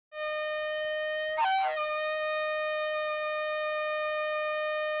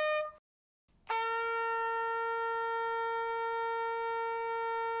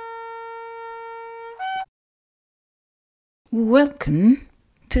Welcome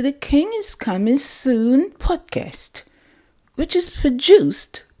to the King is Coming Soon podcast, which is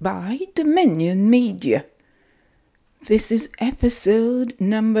produced by Dominion Media. This is episode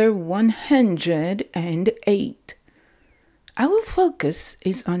number 108. Our focus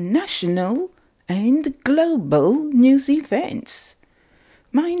is on national and global news events.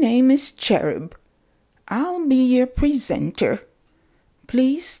 My name is Cherub. I'll be your presenter.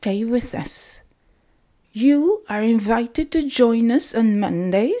 Please stay with us. You are invited to join us on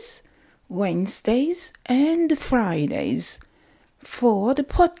Mondays, Wednesdays, and Fridays for the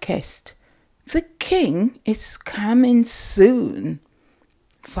podcast The King is Coming Soon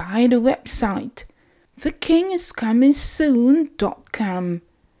via the website thekingiscomingsoon.com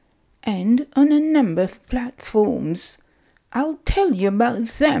and on a number of platforms. I'll tell you about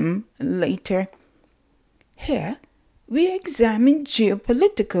them later. Here, we examine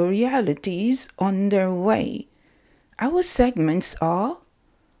geopolitical realities on their way. Our segments are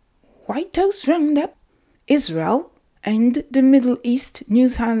White House Roundup, Israel, and the Middle East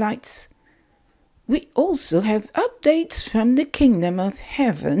news highlights. We also have updates from the Kingdom of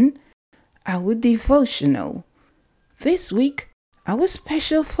Heaven, our devotional. This week, our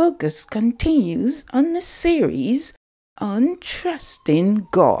special focus continues on the series on trusting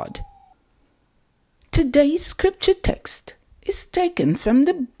God. Today's scripture text is taken from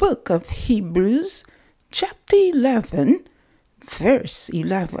the book of Hebrews, chapter 11, verse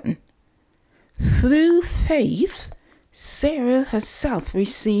 11. Through faith, Sarah herself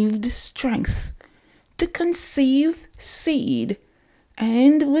received strength to conceive seed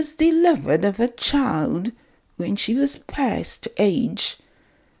and was delivered of a child when she was past age,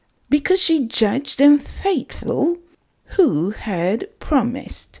 because she judged them faithful who had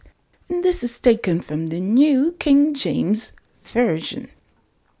promised. And this is taken from the New King James Version.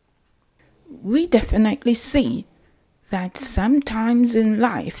 We definitely see that sometimes in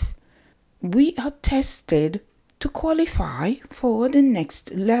life we are tested to qualify for the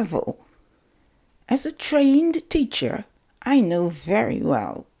next level. As a trained teacher, I know very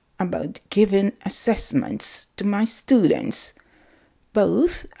well about giving assessments to my students,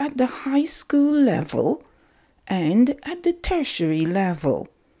 both at the high school level and at the tertiary level.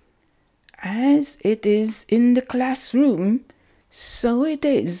 As it is in the classroom, so it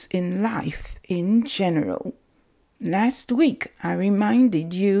is in life in general. Last week, I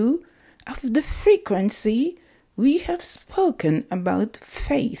reminded you of the frequency we have spoken about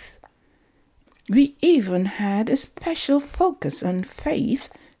faith. We even had a special focus on faith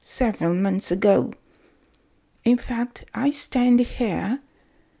several months ago. In fact, I stand here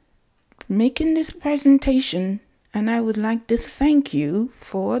making this presentation, and I would like to thank you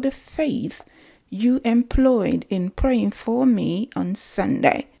for the faith you employed in praying for me on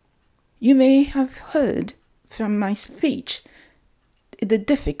Sunday. You may have heard from my speech the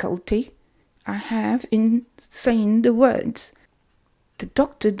difficulty I have in saying the words. The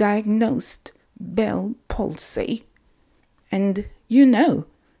doctor diagnosed Bell palsy, and you know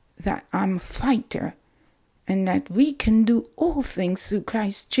that I'm a fighter and that we can do all things through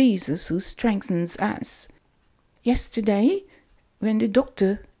Christ Jesus who strengthens us. Yesterday, when the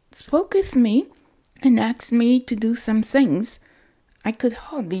doctor spoke with me and asked me to do some things, I could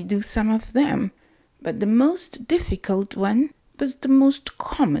hardly do some of them, but the most difficult one was the most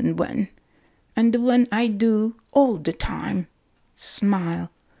common one, and the one I do all the time: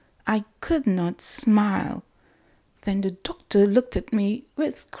 smile. I could not smile. Then the doctor looked at me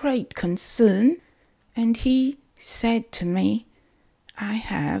with great concern, and he said to me, "I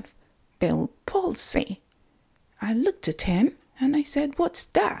have Bell palsy." I looked at him and I said, "What's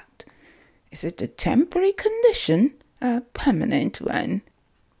that? Is it a temporary condition, a permanent one?"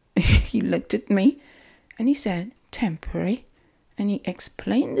 He looked at me and he said, "Temporary." And he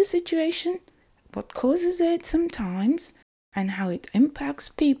explained the situation, what causes it sometimes, and how it impacts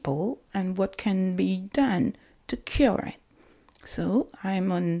people and what can be done to cure it. So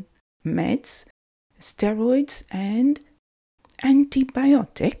I'm on meds, steroids, and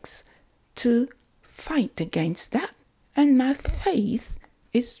antibiotics to fight against that, and my faith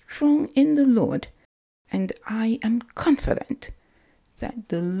is strong in the Lord, and I am confident that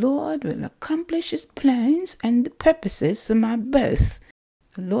the Lord will accomplish His plans and the purposes of my birth.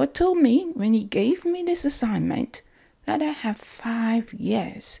 The Lord told me when He gave me this assignment that I have 5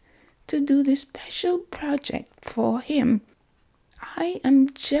 years to do this special project for Him. I am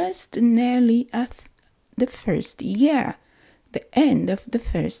just nearly at the first year, the end of the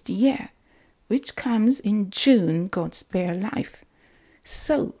first year, which comes in June, God's spare life.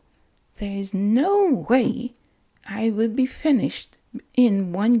 So, there is no way I will be finished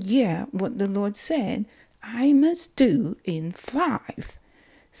in 1 year what the Lord said I must do in 5.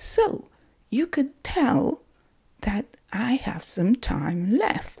 So you could tell that I have some time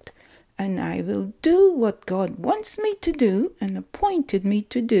left, and I will do what God wants me to do and appointed me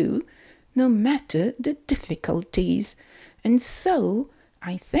to do, no matter the difficulties. And so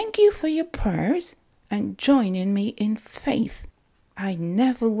I thank you for your prayers and joining me in faith. I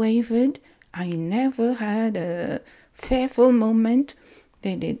never wavered. I never had a fearful moment.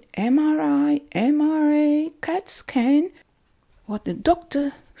 They did MRI, MRA, CAT scan. What the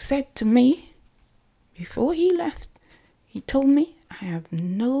doctor said to me before he left, he told me I have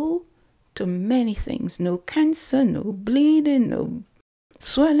to many things. No cancer, no bleeding, no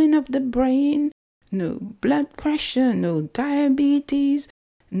swelling of the brain, no blood pressure, no diabetes,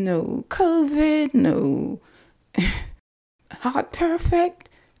 no COVID, no heart perfect,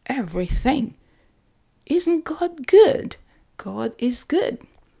 everything. Isn't God good? God is good.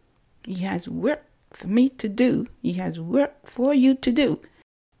 He has work for me to do. He has work for you to do.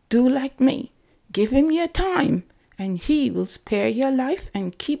 Do like me. Give him your time, and he will spare your life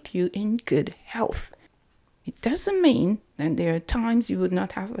and keep you in good health. It doesn't mean that there are times you would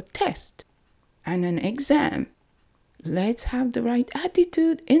not have a test and an exam. Let's have the right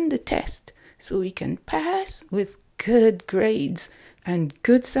attitude in the test so we can pass with good grades and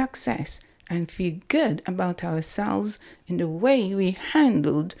good success and feel good about ourselves in the way we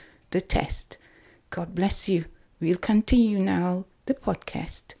handled the test. God bless you. We'll continue now the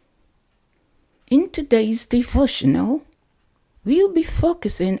podcast. In today's devotional, we'll be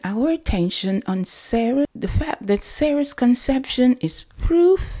focusing our attention on Sarah, the fact that Sarah's conception is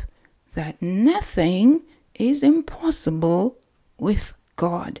proof that nothing is impossible with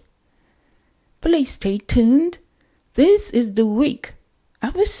God. Please stay tuned. This is the week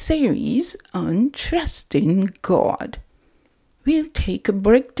of a series on trusting God. We'll take a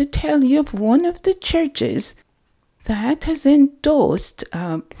break to tell you of one of the churches that has endorsed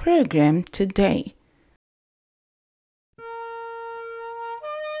our program today.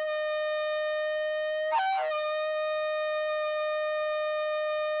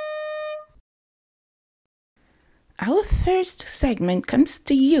 Our first segment comes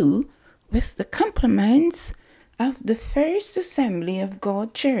to you with the compliments of the First Assembly of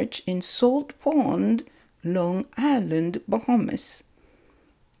God Church in Salt Pond, Long Island, Bahamas.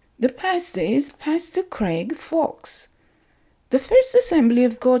 The pastor is Pastor Craig Fox. The First Assembly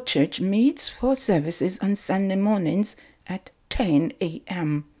of God Church meets for services on Sunday mornings at 10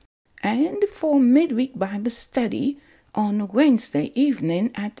 a.m. and for midweek Bible study on Wednesday evening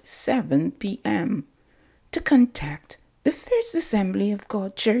at 7 p.m. To contact the First Assembly of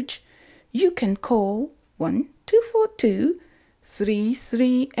God Church, you can call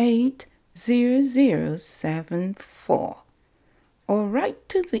 1-242-338-0074 or write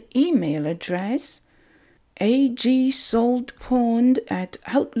to the email address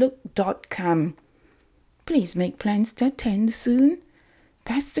agsaltpond@outlook.com. Please make plans to attend soon.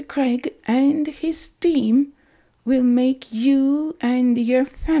 Pastor Craig and his team will make you and your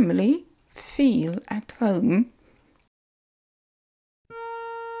family feel at home.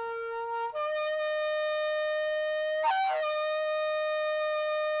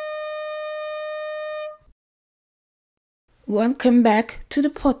 Welcome back to the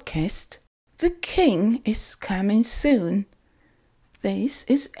podcast. The King is coming soon. This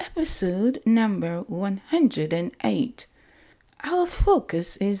is episode number 108. Our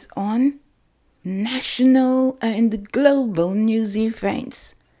focus is on national and global news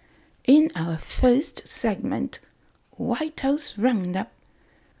events. In our first segment, White House Roundup,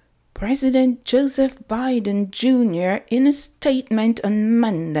 President Joseph Biden Jr. in a statement on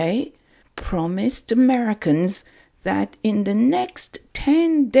Monday promised Americans that in the next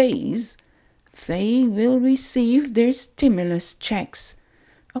 10 days they will receive their stimulus checks,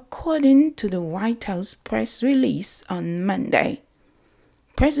 according to the White House press release on Monday.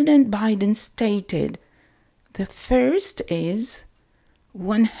 President Biden stated, "The first is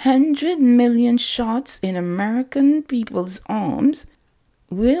 100 million shots in American people's arms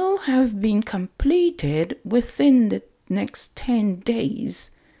will have been completed within the next 10 days,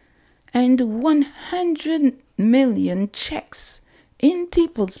 and 100 million checks in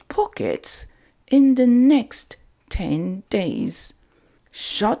people's pockets in the next 10 days.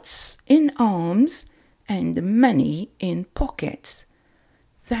 Shots in arms and money in pockets.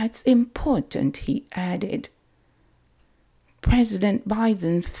 That's important," he added. President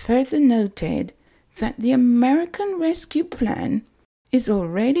Biden further noted that the American Rescue Plan is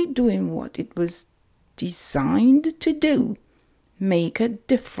already doing what it was designed to do: make a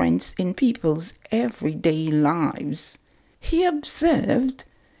difference in people's everyday lives. He observed,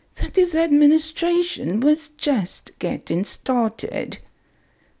 that his administration was just getting started.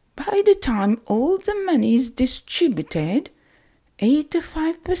 By the time all the money is distributed,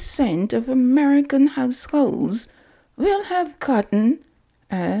 85% of American households will have gotten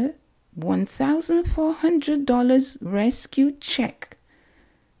a $1,400 rescue check,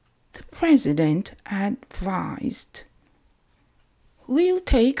 the president advised. We'll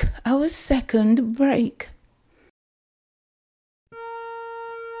take our second break.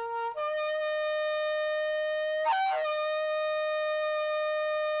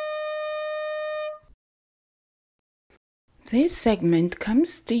 This segment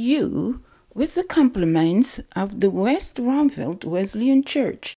comes to you with the compliments of the West Rumford Wesleyan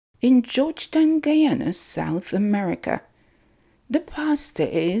Church in Georgetown, Guyana, South America. The pastor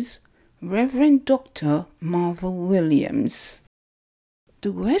is Reverend Dr. Marvel Williams.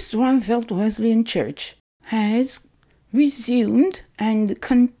 The West Rumford Wesleyan Church has resumed and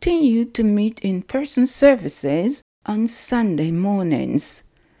continued to meet in-person services on Sunday mornings.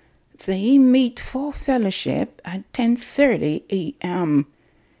 They meet for fellowship at 10:30 a.m.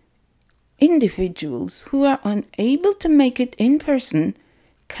 Individuals who are unable to make it in person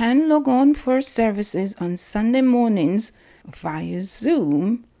can log on for services on Sunday mornings via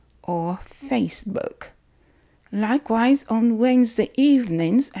Zoom or Facebook. Likewise, on Wednesday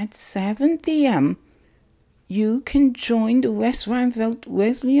evenings at 7 p.m., you can join the West Rumford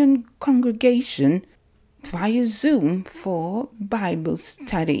Wesleyan congregation via Zoom for Bible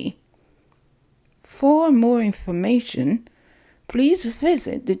study. For more information, please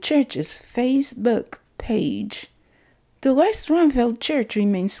visit the church's Facebook page. The West Rumford Church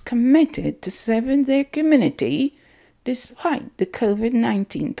remains committed to serving their community despite the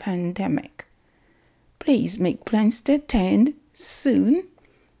COVID-19 pandemic. Please make plans to attend soon,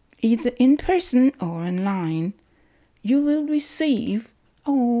 either in person or online. You will receive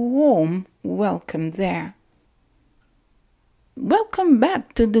a warm welcome there. Welcome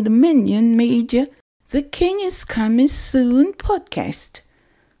back to the Dominion Media The King is Coming Soon podcast.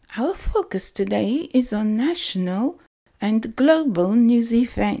 Our focus today is on national and global news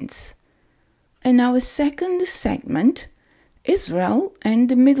events. In our second segment, Israel and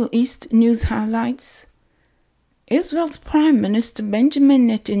the Middle East news highlights. Israel's Prime Minister Benjamin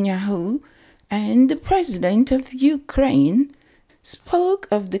Netanyahu and the President of Ukraine spoke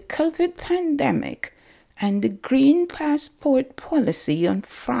of the COVID pandemic and the Green Passport policy on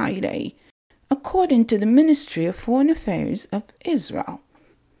Friday, according to the Ministry of Foreign Affairs of Israel.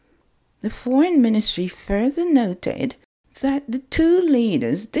 The Foreign Ministry further noted that the two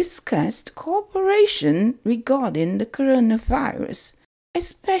leaders discussed cooperation regarding the coronavirus,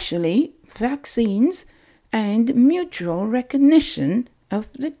 especially vaccines and mutual recognition of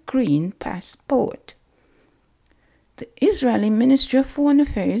the Green Passport. The Israeli Ministry of Foreign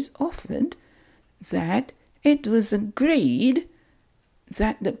Affairs offered that it was agreed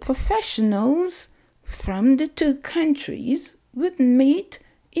that the professionals from the two countries would meet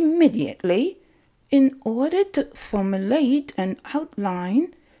immediately in order to formulate an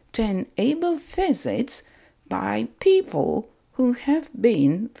outline to enable visits by people who have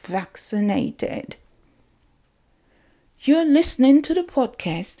been vaccinated. You're listening to the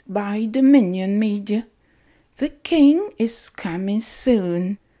podcast by Dominion Media. The King is Coming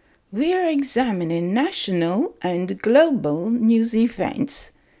Soon. We are examining national and global news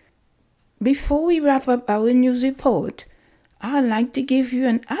events. Before we wrap up our news report, I'd like to give you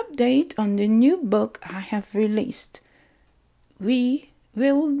an update on the new book I have released. We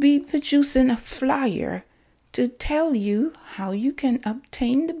will be producing a flyer to tell you how you can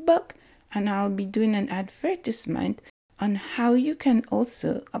obtain the book, and I'll be doing an advertisement on how you can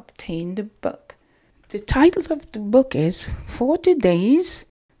also obtain the book. The title of the book is 40 Days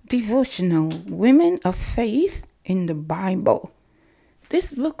Devotional Women of Faith in the Bible.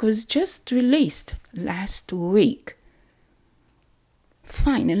 This book was just released last week.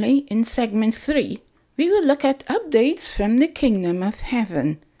 Finally, in segment 3, we will look at updates from the Kingdom of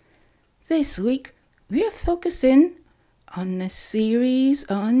Heaven. This week, we are focusing on a series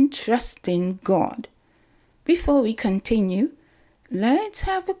on trusting God. Before we continue, let's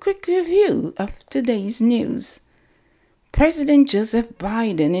have a quick review of today's news. President Joseph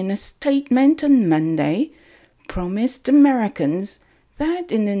Biden, in a statement on Monday, promised Americans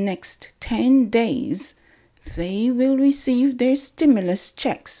that in the next 10 days, they will receive their stimulus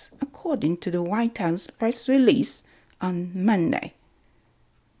checks, according to the White House press release on Monday.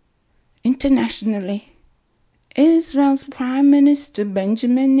 Internationally, Israel's Prime Minister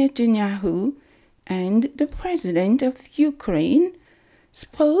Benjamin Netanyahu and the President of Ukraine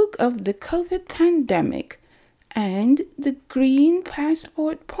spoke of the COVID pandemic and the Green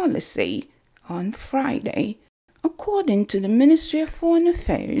Passport policy on Friday, according to the Ministry of Foreign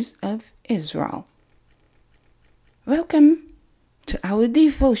Affairs of Israel. Welcome to our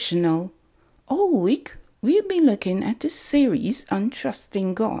devotional. All week, we'll be looking at a series on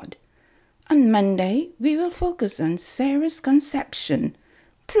trusting God. On Monday, we will focus on Sarah's conception,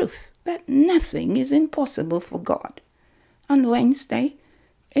 proof that nothing is impossible for God. On Wednesday,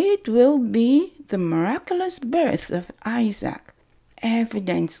 it will be the miraculous birth of Isaac,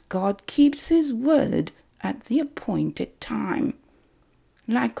 evidence God keeps his word at the appointed time.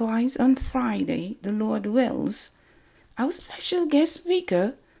 Likewise, on Friday, the Lord wills, our special guest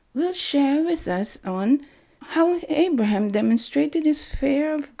speaker will share with us on how Abraham demonstrated his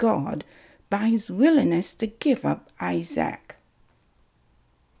fear of God by his willingness to give up Isaac.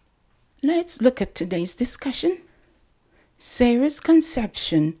 Let's look at today's discussion. Sarah's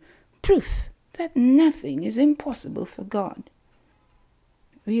conception, proof that nothing is impossible for God.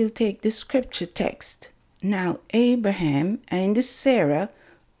 We'll take the scripture text. Now Abraham and Sarah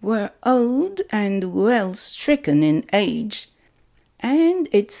were old and well stricken in age, and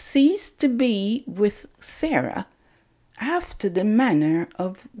it ceased to be with Sarah after the manner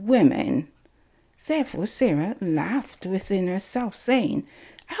of women. Therefore Sarah laughed within herself, saying,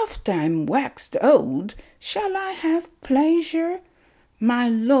 After I am waxed old, shall I have pleasure, my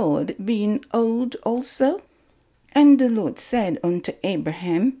Lord being old also? And the Lord said unto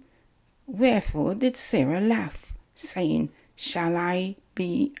Abraham, Wherefore did Sarah laugh, saying, Shall I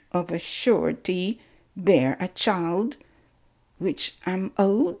be of a surety bear a child, which am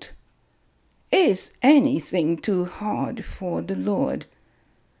old? Is anything too hard for the Lord?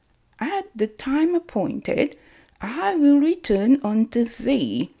 At the time appointed, I will return unto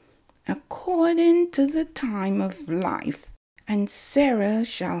thee, according to the time of life, and Sarah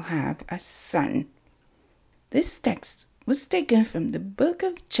shall have a son. This text was taken from the book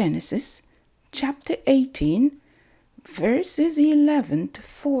of Genesis, chapter 18, verses 11 to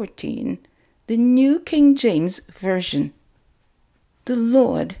 14, the New King James Version. The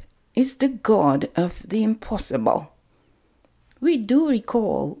Lord is the God of the impossible. We do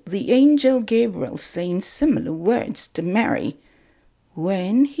recall the angel Gabriel saying similar words to Mary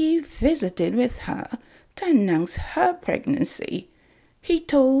when he visited with her to announce her pregnancy. He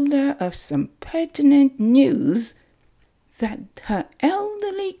told her of some pertinent news that her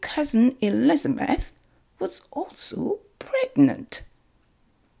elderly cousin Elizabeth was also pregnant.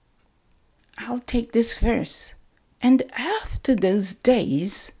 I'll take this verse. And after those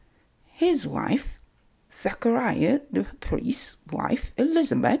days, his wife, Zachariah, the priest's wife,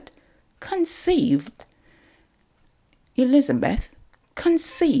 Elizabeth conceived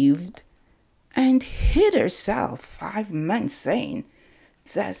and hid herself 5 months, saying,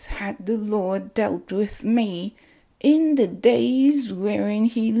 Thus had the Lord dealt with me in the days wherein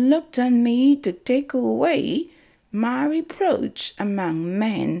he looked on me to take away my reproach among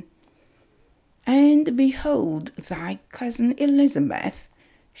men. And behold, thy cousin Elizabeth,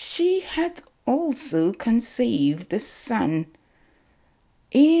 she hath also conceived a son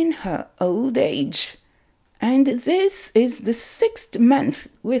in her old age, and this is the 6th month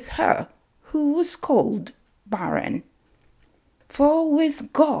with her, who was called barren. For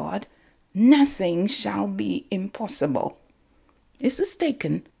with God nothing shall be impossible. This was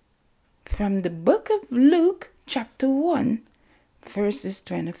taken from the book of Luke, chapter 1, verses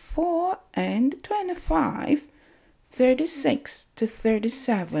 24 and 25, 36 to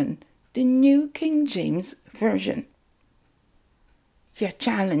 37, the New King James Version. Your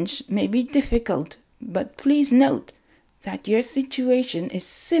challenge may be difficult, but please note that your situation is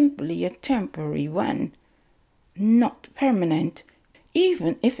simply a temporary one, not permanent,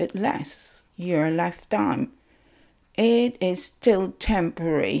 even if it lasts your lifetime. It is still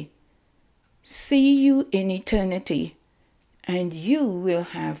temporary. See you in eternity, and you will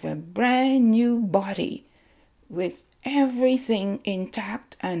have a brand new body with everything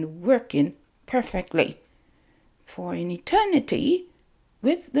intact and working perfectly. For in eternity,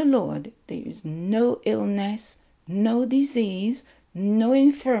 with the Lord, there is no illness, no disease, no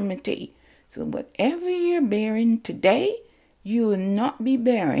infirmity. So whatever you're bearing today, you will not be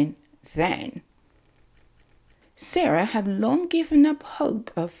bearing then. Sarah had long given up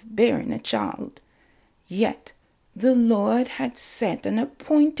hope of bearing a child, yet the Lord had set an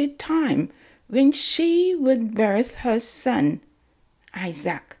appointed time when she would birth her son,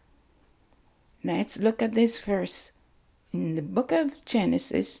 Isaac. Let's look at this verse in the book of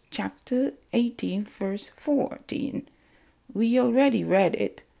Genesis, chapter 18, verse 14. We already read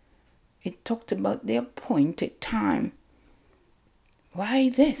it. It talked about the appointed time. Why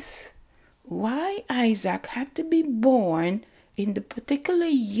this? why Isaac had to be born in the particular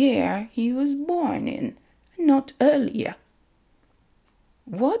year he was born in, not earlier.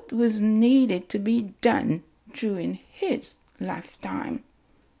 What was needed to be done during his lifetime?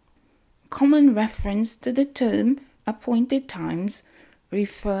 Common reference to the term appointed times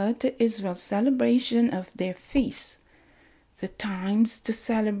refer to Israel's celebration of their feasts, the times to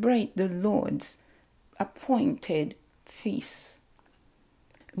celebrate the Lord's appointed feasts.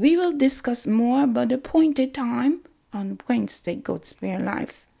 We will discuss more about appointed time on Wednesday, God's Spare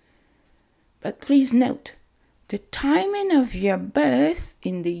Life. But please note, the timing of your birth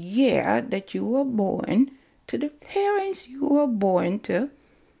in the year that you were born to the parents you were born to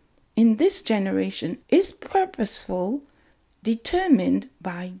in this generation is purposeful, determined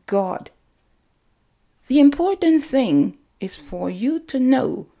by God. The important thing is for you to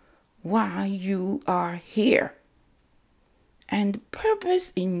know why you are here and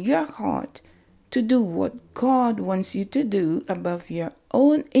purpose in your heart to do what God wants you to do above your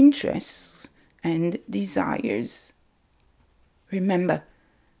own interests and desires. Remember,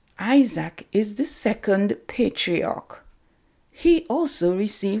 Isaac is the second patriarch. He also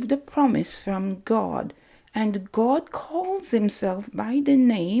received a promise from God, and God calls himself by the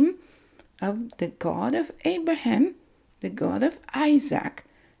name of the God of Abraham, the God of Isaac,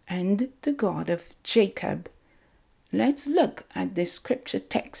 and the God of Jacob. Let's look at the scripture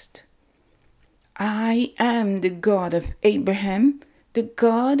text. I am the God of Abraham, the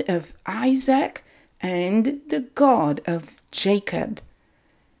God of Isaac, and the God of Jacob.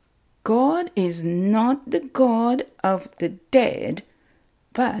 God is not the God of the dead,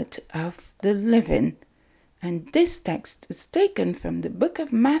 but of the living. And this text is taken from the book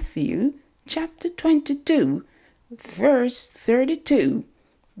of Matthew, chapter 22, verse 32,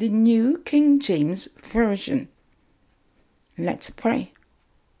 the New King James Version. Let's pray.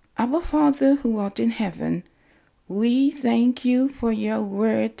 Our Father who art in heaven, we thank you for your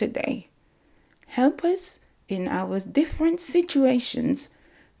word today. Help us in our different situations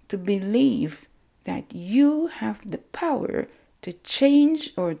to believe that you have the power to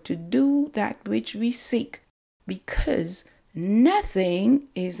change or to do that which we seek, because nothing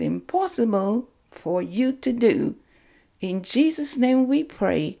is impossible for you to do. In Jesus' name we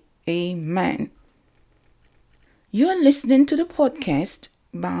pray, amen. You're listening to the podcast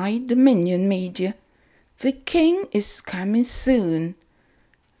by Dominion Media. The King is coming soon.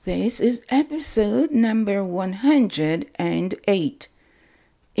 This is episode number 108.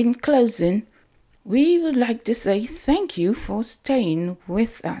 In closing, we would like to say thank you for staying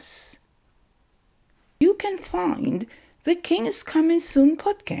with us. You can find the King is Coming Soon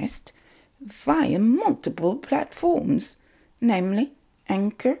podcast via multiple platforms, namely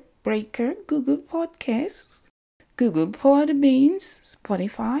Anchor, Breaker, Google Podcasts, Google Podbeans,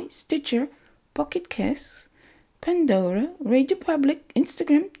 Spotify, Stitcher, Pocket Casts, Pandora, Radio Public,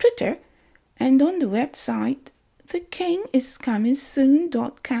 Instagram, Twitter, and on the website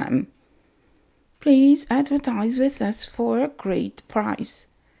thekingiscomingsoon.com. Please advertise with us for a great price.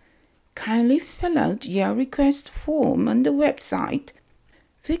 Kindly fill out your request form on the website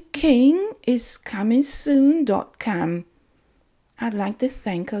thekingiscomingsoon.com. I'd like to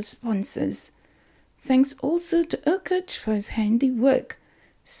thank our sponsors. Thanks also to Urquhart for his handiwork,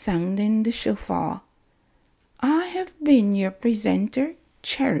 sounding the shofar. I have been your presenter,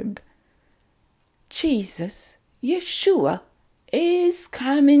 Cherub. Jesus, Yeshua, is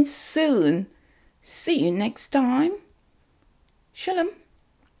coming soon. See you next time. Shalom.